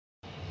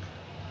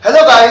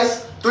Hello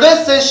guys,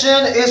 today's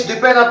session is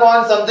depend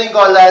upon something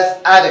called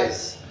as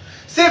arrays.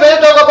 See, when you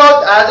talk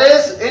about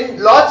arrays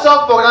in lots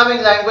of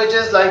programming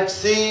languages like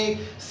C,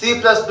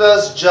 C++,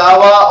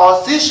 Java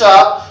or C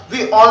Sharp,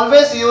 we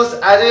always use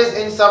arrays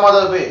in some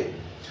other way.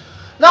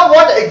 Now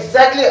what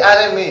exactly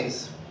array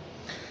means?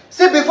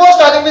 See, before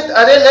starting with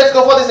array, let's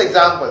go for this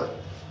example.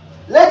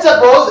 Let's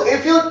suppose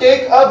if you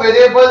take a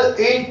variable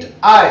int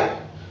I.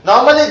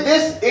 Normally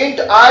this int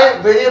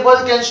I variable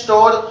can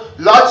store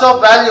lots of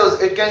values.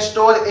 It can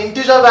store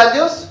integer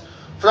values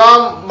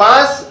from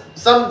mass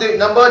some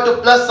number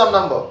to plus some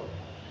number.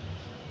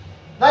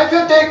 Now if you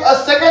take a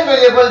second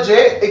variable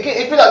j,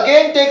 it will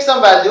again take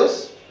some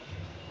values.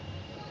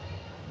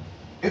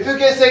 If you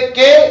can say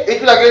k,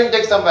 it will again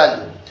take some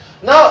value.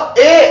 Now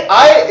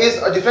I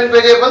is a different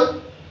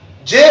variable,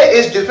 j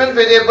is different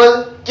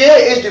variable, k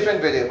is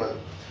different variable.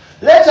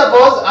 Let's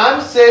suppose I am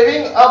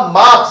saving a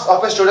marks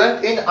of a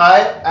student in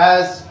I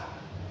as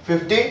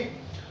 50.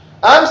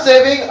 I am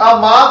saving a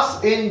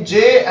marks in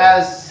j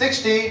as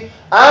 60.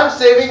 I am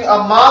saving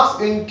a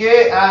marks in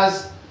k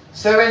as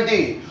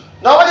 70.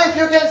 Normally if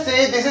you can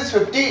say this is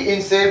 50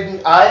 in saved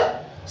in I,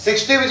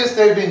 60 which is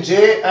saved in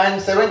j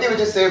and 70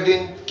 which is saved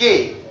in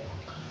k.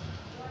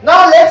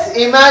 Now let's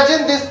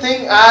imagine this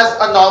thing as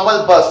a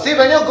normal bus. See,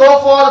 when you go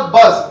for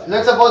bus,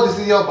 let's suppose this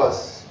is your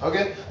bus.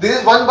 Okay, this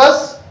is one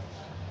bus.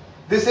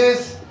 This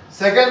is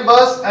second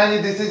bus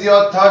and this is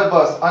your third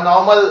bus, a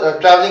normal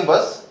traveling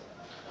bus.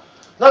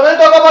 Now when you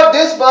talk about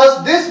this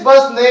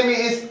bus name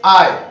is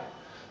I,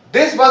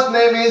 this bus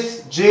name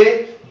is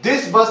J,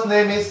 this bus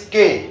name is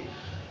K.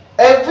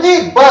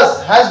 Every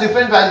bus has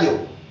different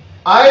value.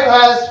 I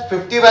has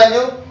 50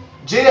 value,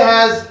 J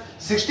has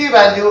 60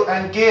 value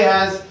and K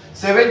has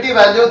 70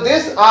 value.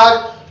 These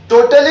are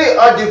totally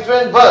a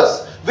different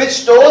bus which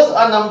stores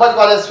a number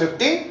called as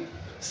 50,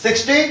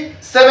 60,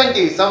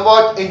 70,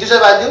 somewhat integer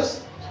values.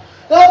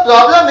 The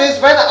problem is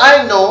when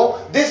I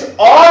know this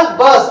all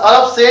bus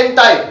are of same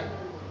type,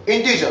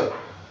 integer.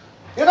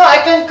 You know, I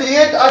can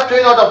create a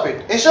train out of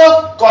it. Instead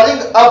of calling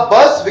a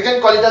bus, we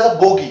can call it as a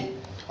bogie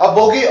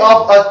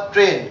of a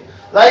train.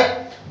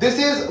 Like this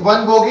is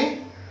one bogie,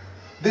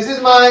 this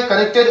is my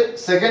connected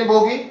second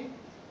bogie,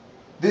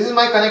 this is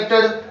my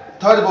connected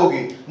third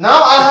bogie.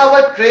 Now I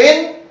have a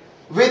train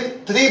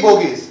with three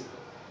bogies,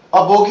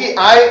 a bogie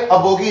I, a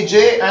bogie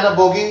J and a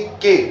bogie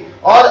K.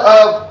 Or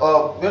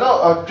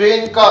a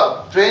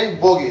train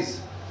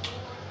bogies.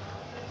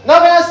 Now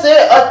when I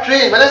say a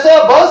train, when I say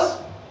a bus,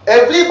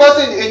 every bus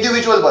is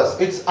individual bus.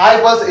 It's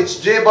I bus, it's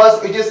J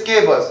bus, it is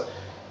K bus.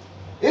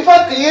 If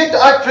I create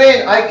a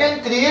train, I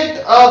can create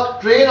a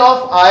train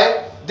of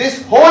I.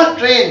 This whole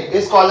train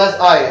is called as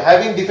I,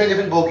 having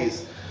different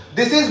bogies.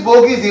 This is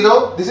bogie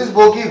 0, this is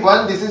bogie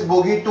 1, this is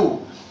bogie 2.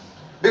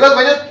 Because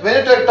when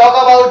you talk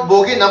about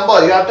bogie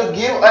number, you have to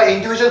give an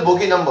individual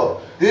bogie number.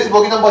 This is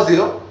bogie number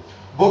 0.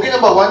 Bogie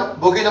number 1,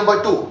 bogie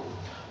number 2.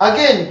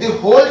 Again, the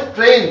whole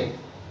train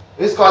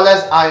is called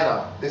as I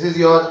now. This is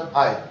your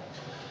I.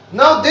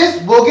 Now this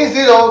bogie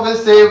 0 will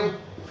save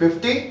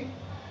 50.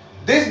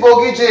 This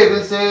bogie J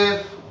will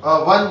save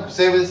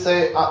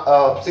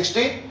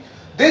 60.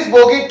 This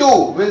bogie 2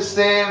 will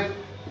save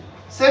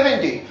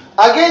 70.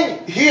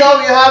 Again, here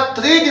we have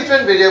three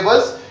different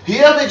variables.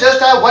 Here we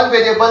just have one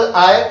variable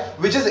I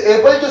which is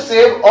able to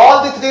save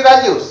all the three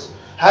values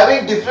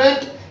having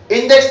different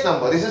index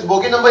number. This is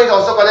bogie number is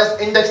also called as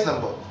index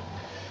number.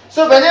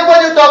 So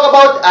whenever you talk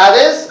about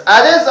arrays,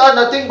 arrays are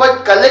nothing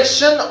but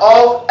collection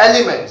of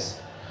elements.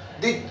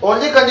 The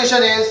only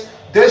condition is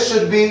there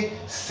should be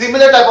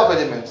similar type of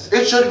elements.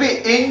 It should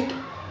be int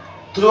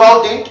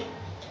throughout int.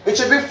 It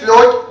should be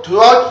float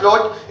throughout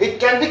float. It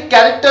can be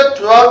character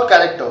throughout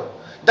character.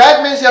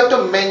 That means you have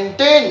to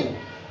maintain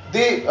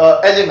the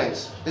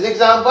elements. This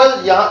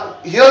example,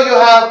 here you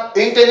have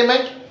int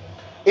element,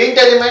 int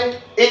element,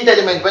 int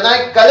element. When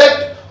I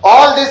collect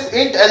all this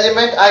int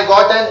element, I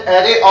got an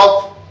array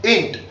of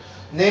int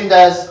named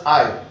as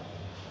I.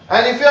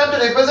 And if you want to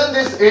represent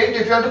this int,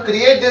 if you want to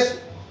create this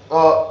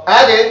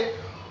array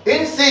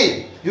in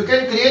C, you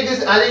can create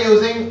this array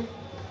using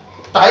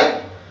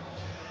type.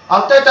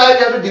 After type,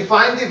 you have to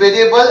define the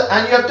variable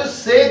and you have to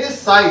say the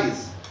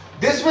size.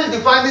 This will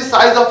define the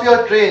size of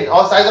your train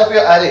or size of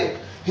your array.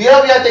 Here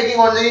we are taking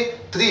only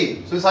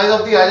 3. So the size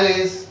of the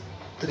array is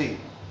 3.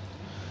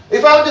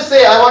 If I want to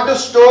say I want to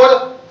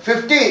store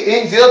 50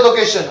 in 0th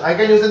location, I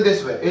can use it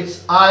this way.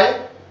 It's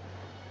I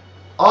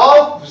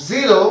of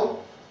 0,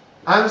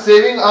 I am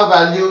saving a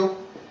value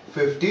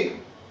 50.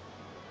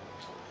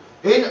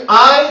 In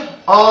I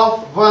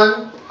of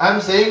 1, I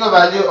am saving a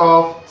value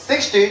of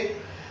 60.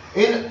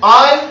 In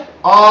I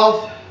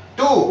of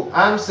 2,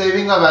 I am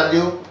saving a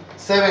value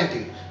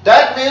 70.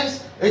 That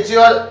means it's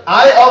your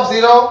I of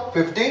 0,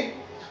 50,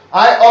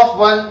 I of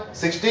 1,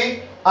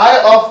 60,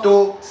 I of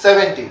 2,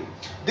 70.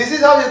 This is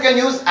how you can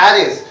use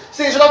arrays.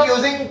 See, instead of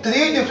using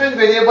three different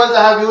variables,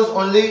 I have used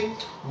only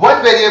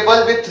one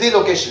variable with three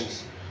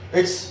locations.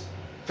 It's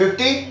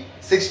 50,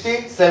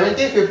 60,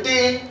 70, 50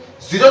 in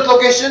 0th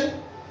location,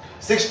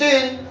 60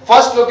 in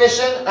first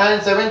location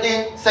and 70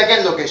 in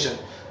second location.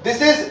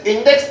 This is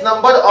index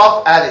number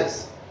of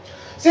arrays.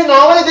 See,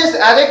 normally this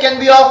array can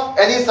be of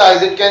any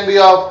size. It can be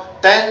of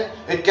 10,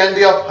 it can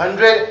be of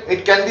 100,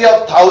 it can be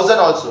of 1000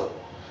 also.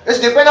 It's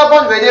depend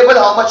upon variable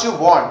how much you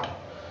want.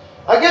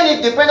 Again,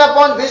 it depends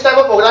upon which type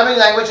of programming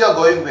language you are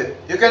going with.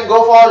 You can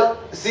go for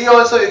C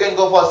also, you can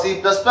go for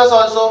C++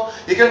 also,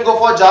 you can go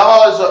for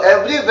Java also.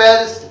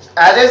 Everywhere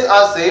arrays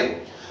are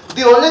same.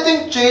 The only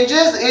thing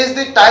changes is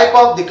the type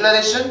of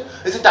declaration,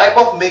 is the type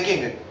of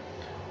making it.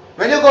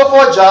 When you go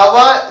for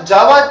Java,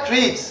 Java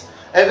treats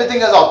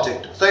everything as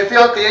object. So if you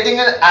are creating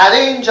an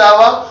array in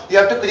Java, you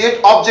have to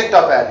create object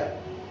of array.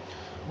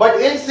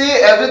 But in C,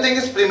 everything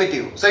is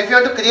primitive. So if you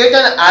have to create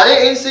an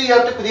array in C, you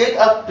have to create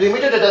a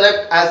primitive data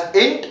type as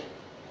int,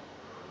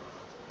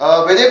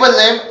 variable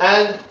name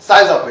and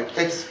size of it.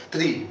 It's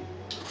 3.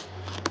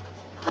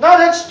 Now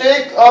let's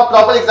take a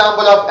proper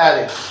example of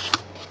array.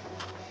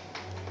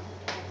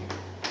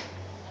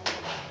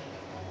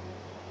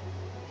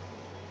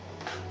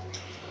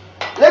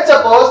 Let's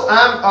suppose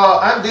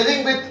I'm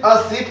dealing with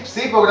a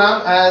C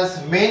program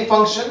as main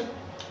function,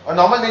 a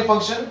normal main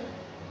function,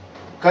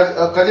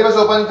 curly brace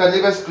open,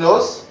 curly brace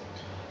close.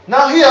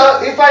 Now here,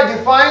 if I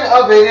define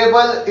a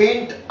variable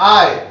int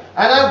I,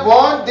 and I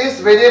want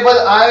this variable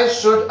I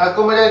should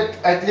accommodate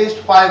at least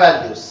 5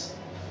 values.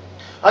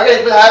 Again,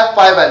 it will have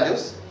 5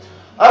 values.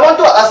 I want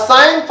to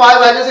assign 5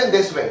 values in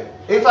this way.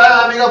 If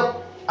I'm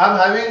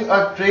having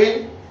a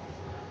train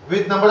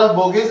with number of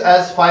bogies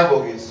as 5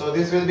 bogies. So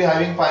this will be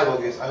having 5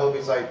 bogies. I hope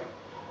it's right.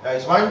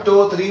 It's 1,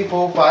 2, 3,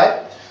 4,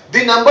 5.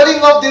 The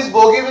numbering of this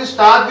bogie will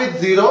start with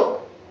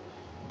 0,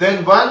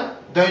 then 1,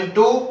 then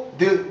 2,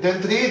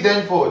 then 3,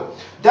 then 4.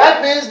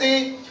 That means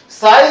the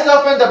size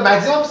of the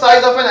maximum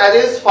size of an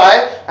array is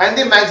 5 and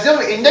the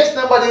maximum index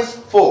number is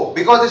 4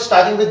 because it's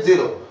starting with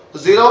 0. So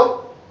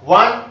 0,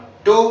 1,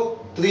 2,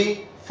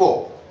 3,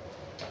 4.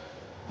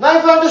 Now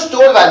if I want to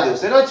store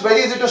values, it's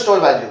very easy to store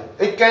value.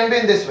 It can be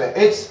in this way.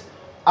 It's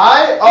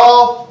I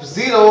of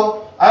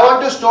 0, I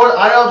want to store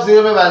I of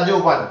 0 by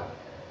value 1.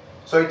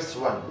 So it's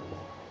 1.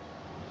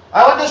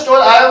 I want to store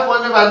I of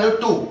 1 by value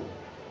 2.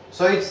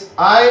 So it's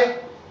I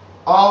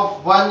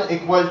of 1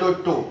 equal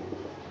to 2.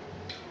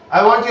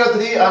 I want here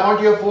 3, I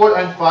want here 4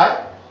 and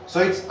 5.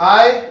 So it's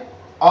I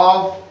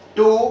of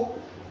 2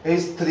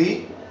 is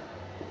 3.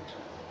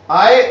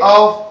 I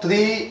of 3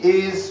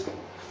 is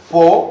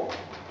 4.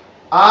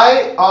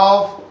 I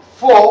of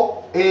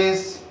 4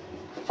 is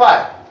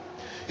 5.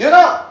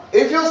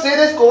 If you see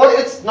this code,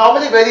 it's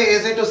normally very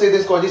easy to see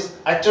this code. It's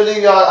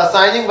actually you are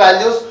assigning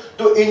values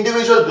to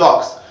individual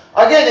blocks.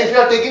 Again, if you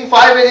are taking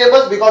 5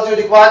 variables because you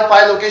require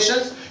 5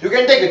 locations, you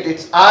can take it.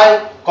 It's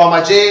I,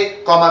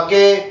 J,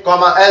 K, L,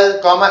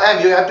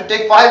 M. You have to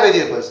take 5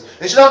 variables.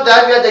 Instead of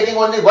that, we are taking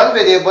only 1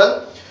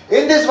 variable.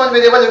 In this 1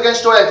 variable, you can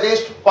store at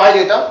least 5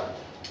 data.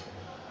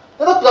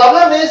 Now the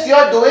problem is you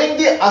are doing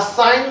the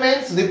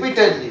assignments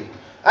repeatedly.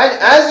 And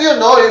as you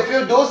know, if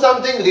you do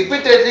something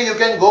repeatedly, you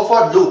can go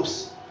for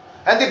loops.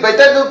 And the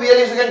better loop here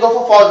is you can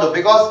go for loop,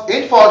 because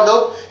in for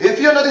loop,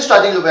 if you know the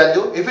starting loop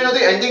value, if you know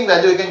the ending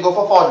value, you can go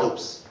for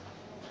loops.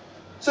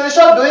 So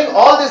instead of doing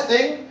all this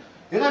thing,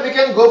 we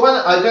can go for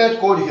an alternate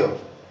code here.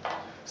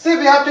 See,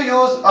 we have to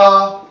use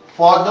a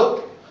for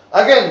loop.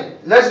 Again,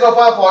 let's go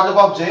for a for loop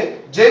of j.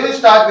 J will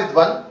start with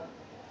 1.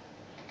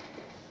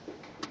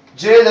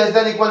 J less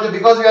than equal to,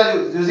 because we are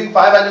using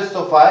 5 values,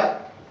 so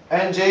 5,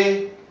 and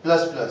j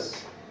plus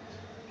plus.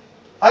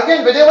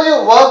 Again, whenever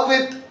you work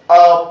with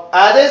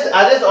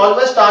arrays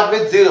always start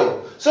with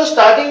 0. So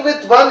starting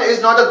with 1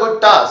 is not a good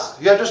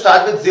task. You have to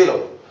start with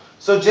 0.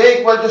 So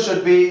j equal to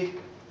should be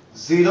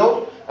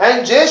 0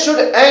 and j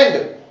should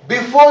end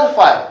before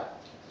 5.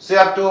 So you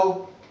have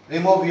to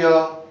remove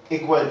here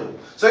equal to.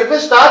 So it will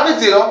start with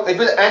 0, it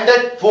will end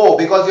at 4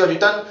 because you have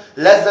written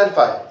less than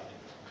 5.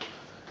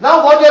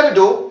 Now what you have to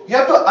do, you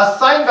have to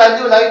assign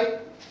value,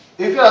 like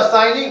if you are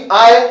assigning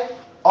I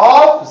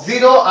of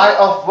 0, I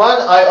of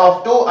 1, I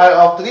of 2, I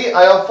of 3,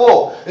 I of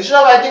 4.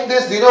 Instead of writing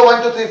this 0,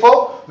 1, 2, 3,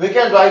 4, we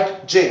can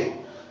write j.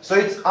 So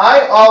it's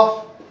I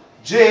of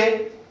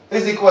j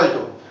is equal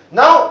to.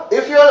 Now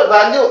if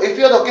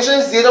your location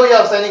is 0, you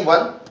are assigning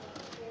 1,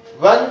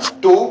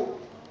 1, 2,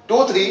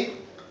 2, 3,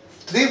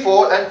 3,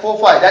 4 and 4,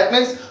 5. That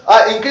means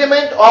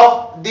increment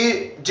of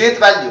the jth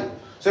value.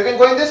 So you can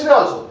go in this way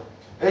also.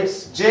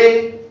 It's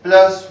j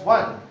plus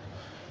 1.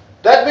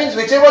 That means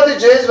whichever the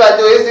j's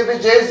value is,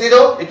 if j is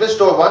 0, it will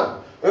store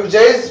 1. If j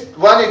is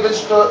 1,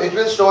 it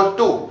will store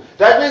 2.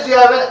 That means you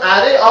have an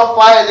array of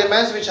 5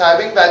 elements which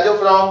having value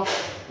from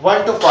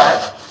 1 to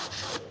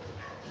 5.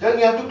 Then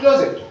you have to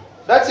close it.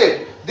 That's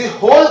it. The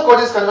whole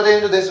code is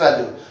converted into this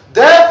value.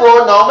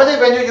 Therefore, normally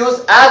when you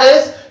use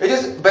arrays, it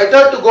is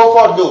better to go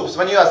for loops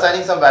when you are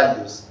assigning some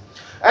values.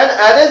 And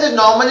arrays is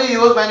normally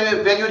used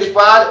when you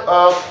require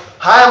a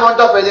high amount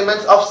of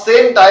elements of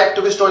same type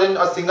to be stored in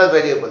a single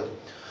variable.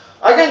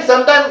 Again,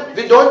 sometimes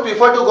we don't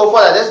prefer to go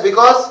for arrays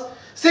because,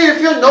 see,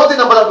 if you know the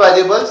number of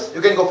variables,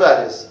 you can go for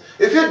arrays.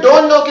 If you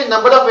don't know the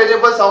number of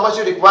variables, how much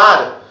you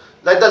require,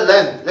 like the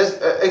length.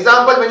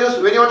 Example,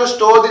 when you want to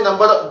store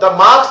the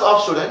marks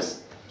of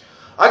students,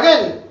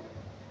 again,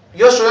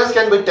 your students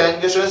can be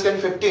 10, your students can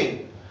be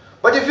 15.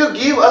 But if you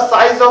give a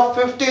size of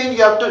 15,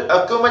 you have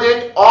to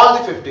accommodate all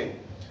the 15.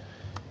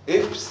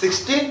 If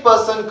 16%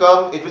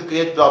 come, it will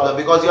create problem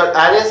because your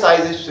array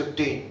size is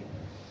 15.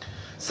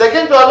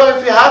 Second problem,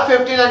 if you have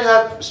 15 and you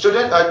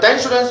have 10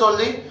 students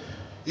only,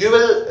 you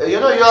will, you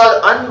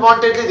are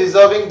unwantedly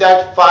reserving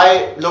that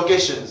 5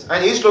 locations,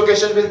 and each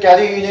location will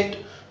carry in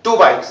it 2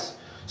 bytes.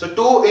 So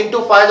 2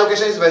 into 5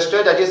 location is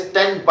wasted, that is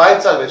 10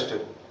 bytes are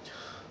wasted.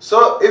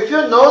 So if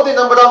you know the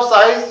number of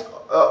size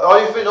or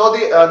if you know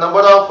the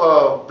number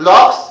of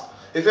blocks,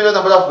 if you know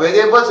the number of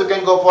variables, you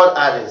can go for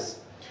arrays.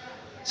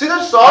 See,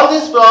 to solve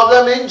this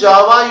problem in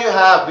Java, you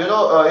have,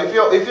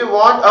 if you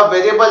want a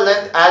variable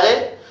length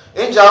array,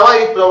 in Java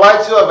it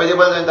provides you a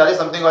variable length array,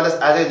 something called as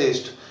array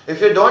list. If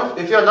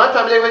you are not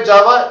familiar with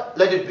Java,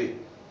 let it be.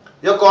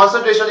 Your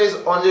concentration is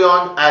only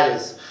on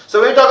arrays.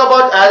 So when you talk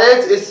about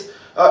arrays,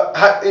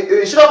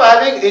 instead of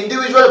having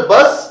individual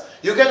bus,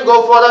 you can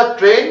go for a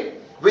train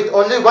with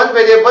only one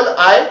variable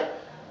I,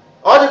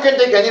 or you can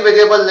take any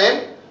variable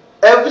name.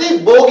 Every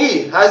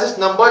bogie has its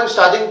number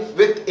starting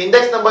with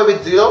index number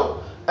with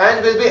 0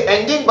 and will be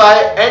ending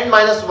by n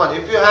minus 1.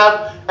 If you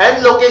have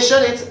n location,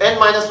 it's n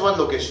minus 1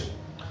 location.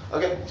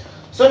 Okay.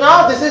 So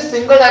now this is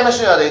single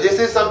dimensional array. This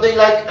is something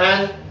like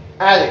an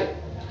array.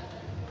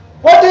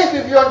 What if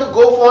you want to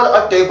go for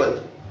a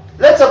table?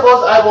 Let's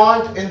suppose I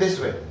want in this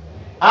way.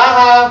 I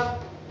have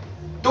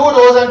 2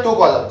 rows and 2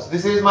 columns.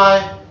 This is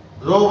my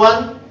row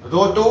 1,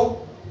 row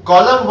 2,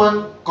 column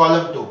 1,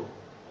 column 2.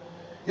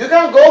 You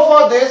can go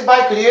for this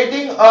by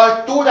creating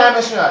a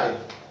 2-dimensional array.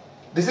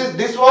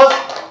 This was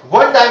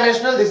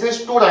 1-dimensional, this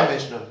is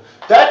 2-dimensional.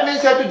 That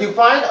means you have to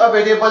define a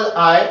variable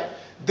I.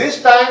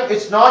 This time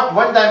it's not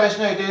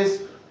 1-dimensional, it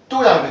is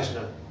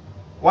 2-dimensional.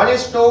 One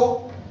is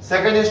 2,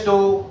 second is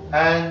 2,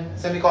 and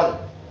semicolon.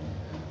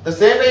 The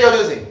same way you are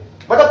using.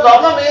 But the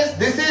problem is,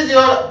 this is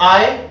your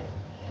I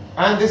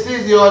and this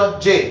is your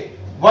J.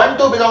 1,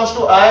 2 belongs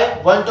to I,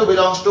 1, 2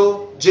 belongs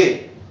to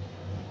J.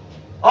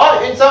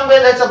 Or in some way,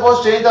 let's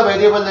suppose change the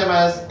variable name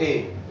as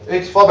A.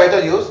 It's for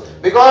better use,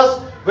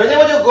 because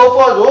whenever you go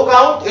for row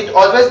count, it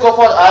always go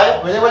for I.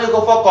 Whenever you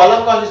go for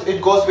column count,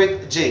 it goes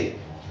with J.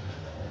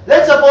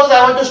 Let's suppose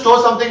I want to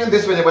store something in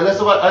this variable. Let's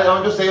suppose I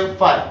want to save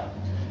 5.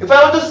 If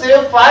I want to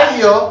save 5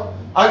 here,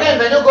 again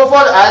when you go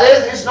for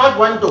arrays, it's not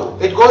 1,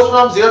 2. It goes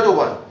from 0 to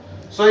 1.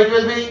 So it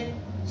will be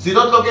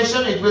 0th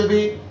location, it will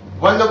be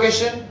 1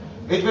 location.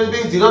 It will be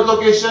 0th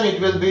location,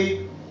 it will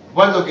be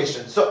 1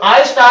 location. So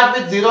I start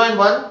with 0 and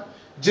 1.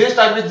 J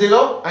start with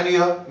 0, and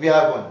here we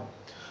have 1.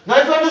 Now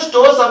if you want to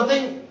store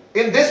something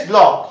in this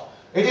block,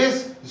 it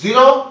is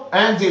 0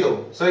 and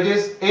 0. So it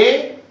is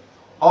A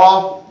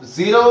of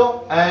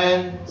 0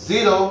 and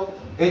 0,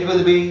 it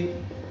will be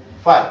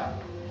 5.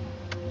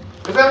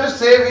 If I want to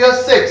save here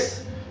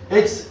 6,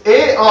 it's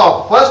A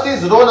of, first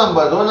is row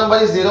number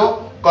is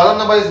 0, column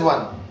number is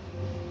 1.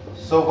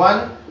 So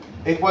 1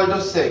 equal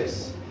to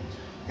 6.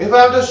 If I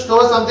have to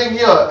store something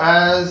here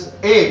as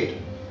 8,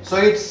 so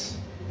it's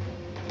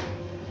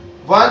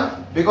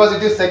 1 because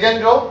it is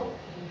second row,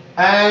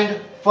 and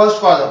first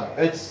column,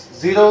 it's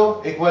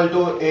 0 equal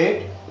to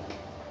 8.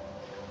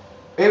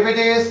 If it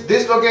is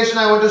this location,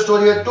 I want to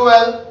store here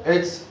 12,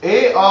 it's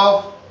A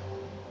of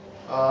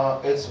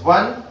it's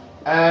 1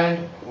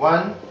 and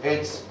 1,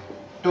 it's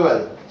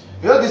 12.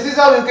 This is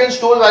how you can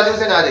store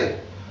values in array.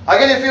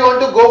 Again, if you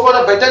want to go for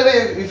a better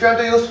way, if you want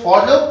to use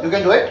for loop, you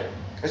can do it.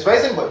 It's very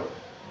simple.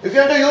 If you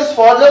want to use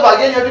for loop,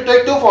 again you have to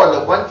take 2 for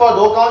loop. One for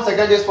row count,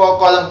 second is for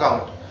column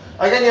count.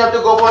 Again you have to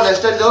go for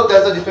nested loop,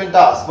 that's a different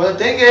task. But the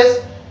thing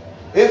is,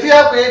 if you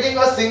are creating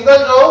a single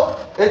row,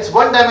 it's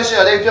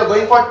 1-dimensional array. If you are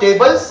going for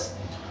tables,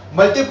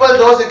 multiple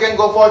rows, you can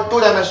go for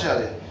 2-dimensional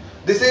array.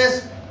 This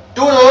is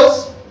 2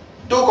 rows,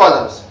 2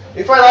 columns.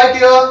 If I write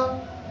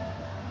here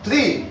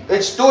 3,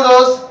 it's 2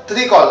 rows,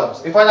 3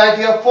 columns. If I write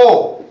here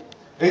 4,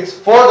 it's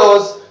 4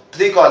 rows,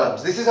 3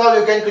 columns. This is how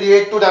you can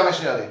create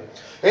 2-dimensional array.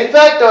 In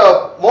fact,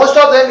 most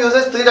of them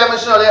uses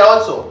 3-dimensional array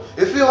also.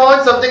 If you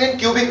want something in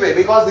cubic way,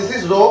 because this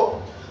is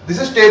row, this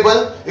is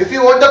table. If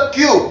you want a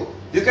cube,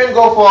 you can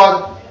go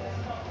for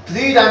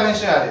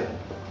 3-dimensional array.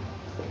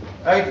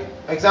 Right?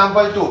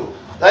 Example 2.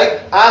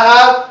 Like I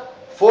have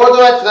 4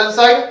 row at front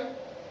side,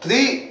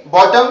 3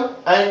 bottom,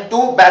 and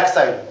 2 back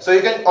side. So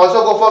you can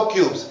also go for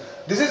cubes.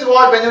 This is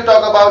what, when you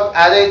talk about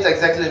array, it's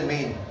exactly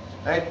mean.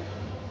 Right?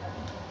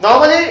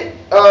 Normally,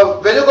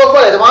 when you go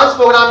for advanced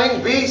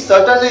programming, we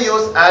certainly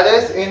use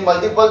arrays in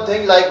multiple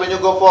things. Like when you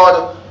go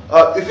for,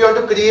 if you want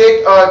to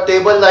create a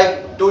table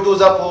like 2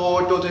 2s are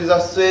 4, 2 3s are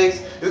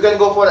 6, you can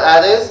go for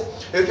arrays.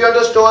 If you want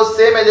to store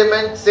same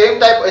element, same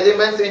type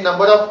elements in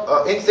number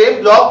of in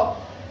same block,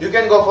 you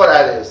can go for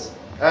arrays.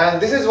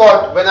 And this is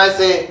what, when I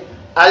say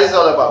arrays,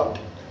 all about.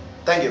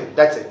 Thank you.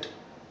 That's it.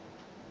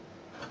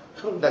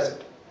 That's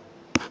it.